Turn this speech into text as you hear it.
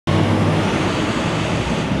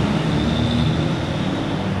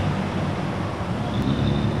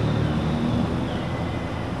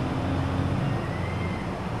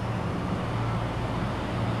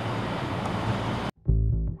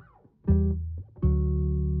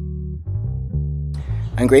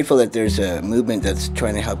I'm grateful that there's a movement that's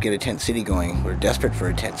trying to help get a tent city going. We're desperate for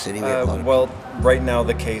a tent city. Well, right now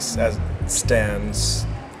the case as it stands,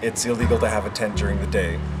 it's illegal to have a tent during the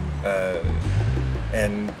day.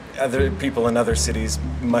 And other people in other cities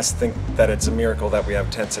must think that it's a miracle that we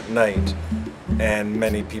have tents at night. And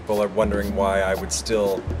many people are wondering why I would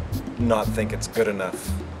still not think it's good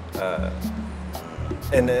enough.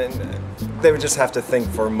 And they would just have to think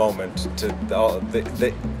for a moment to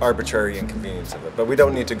the arbitrary inconvenience of it. But we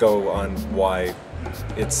don't need to go on why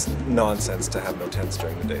it's nonsense to have no tents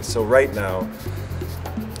during the day. So right now,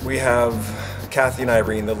 we have Kathy and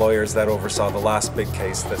Irene, the lawyers that oversaw the last big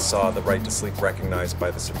case that saw the right to sleep recognized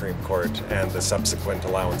by the Supreme Court and the subsequent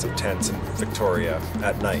allowance of tents in Victoria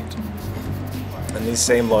at night. And these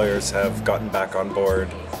same lawyers have gotten back on board.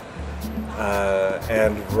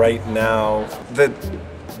 And right now,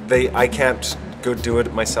 I can't go do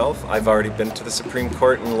it myself. I've already been to the Supreme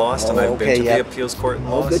Court and lost, and I've been to the appeals court and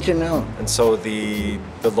lost. Good to know. And so the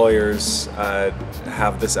lawyers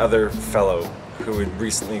have this other fellow who had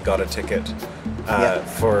recently got a ticket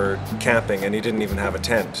for camping, and he didn't even have a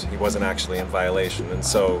tent. He wasn't actually in violation, and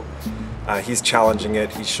so he's challenging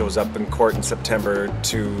it. He shows up in court in September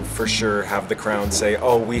to, for sure, have the Crown say,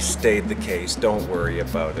 "Oh, we stayed the case. Don't worry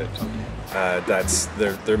about it." That's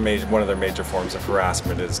one of their major forms of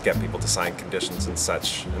harassment is get people to sign conditions and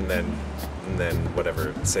such, and then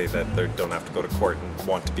whatever, say that they don't have to go to court and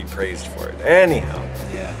want to be praised for it. Anyhow,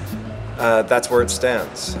 that's where it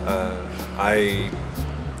stands.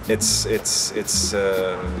 It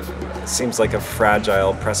seems like a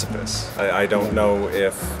fragile precipice. I don't know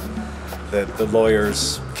if the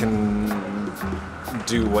lawyers can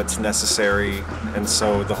do what's necessary, and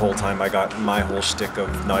so the whole time I got my whole shtick of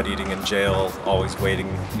not eating in jail, always waiting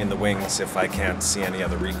in the wings if I can't see any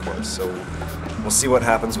other recourse. So we'll see what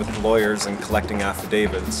happens with the lawyers and collecting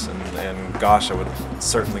affidavits, and gosh, I would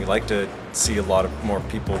certainly like to see a lot more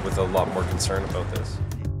people with a lot more concern about this.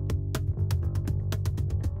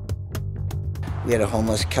 We had a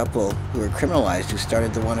homeless couple who were criminalized who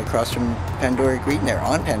started the one across from Pandora Green there,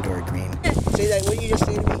 on Pandora Green. Say that, what did you just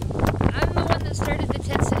say to me? I'm the one that started the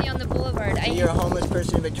Tent City on the boulevard. So you're a homeless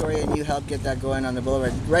person in Victoria and you helped get that going on the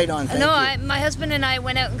boulevard. Right on, thank you. My husband and I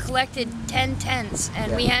went out and collected 10 tents,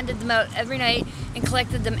 and we handed them out every night and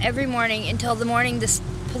collected them every morning until the morning the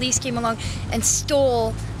police came along and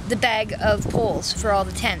stole the bag of poles for all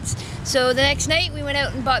the tents. So the next night we went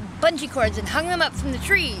out and bought bungee cords and hung them up from the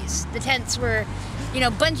trees. The tents were,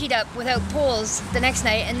 bungeed up without poles the next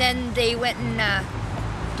night, and then they went and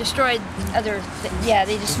destroyed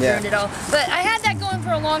they just burned it all. But I had that going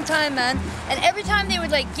for a long time, man. And every time they would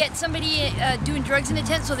get somebody doing drugs in the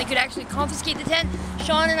tent so they could actually confiscate the tent,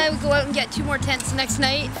 Sean and I would go out and get 2 more tents the next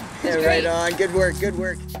night. Yeah, right on. Good work, good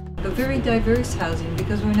work. But very diverse housing,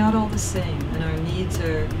 because we're not all the same and our needs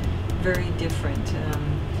are very different.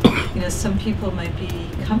 Some people might be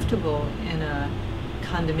comfortable in a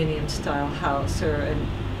condominium style house or an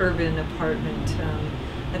urban apartment.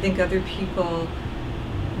 I think other people,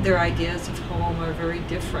 their ideas of home are very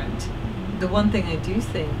different. The one thing I do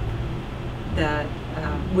think that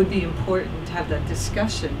would be important to have that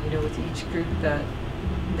discussion, with each group that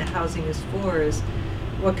the housing is for, is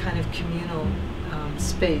what kind of communal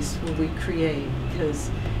space will we create? Because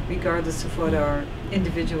regardless of what our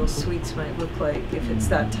individual suites might look like, if it's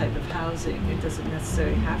that type of housing, it doesn't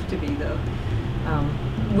necessarily have to be though.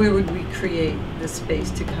 Where would we create the space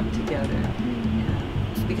to come together?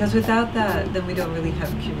 Because without that, then we don't really have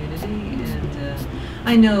community. And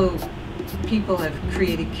I know people have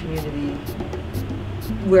created community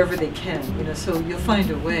wherever they can, so you'll find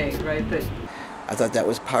a way, right? But I thought that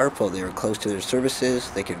was powerful. They were close to their services.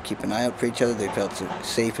 They could keep an eye out for each other. They felt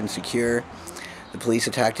safe and secure. The police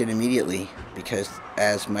attacked it immediately because,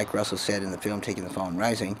 as Mike Russell said in the film Taking the Fall and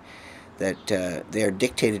Rising, that they are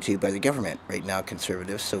dictated to by the government right now,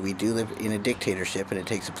 conservatives. So we do live in a dictatorship, and it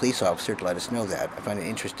takes a police officer to let us know that. I find it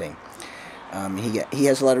interesting. He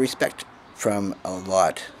has a lot of respect from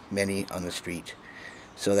many on the street.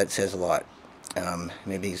 So that says a lot.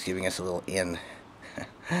 Maybe he's giving us a little in.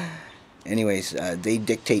 Anyways, they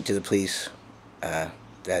dictate to the police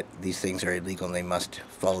that these things are illegal and they must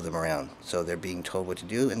follow them around. So they're being told what to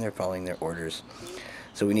do and they're following their orders.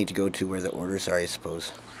 So we need to go to where the orders are, I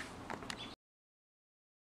suppose.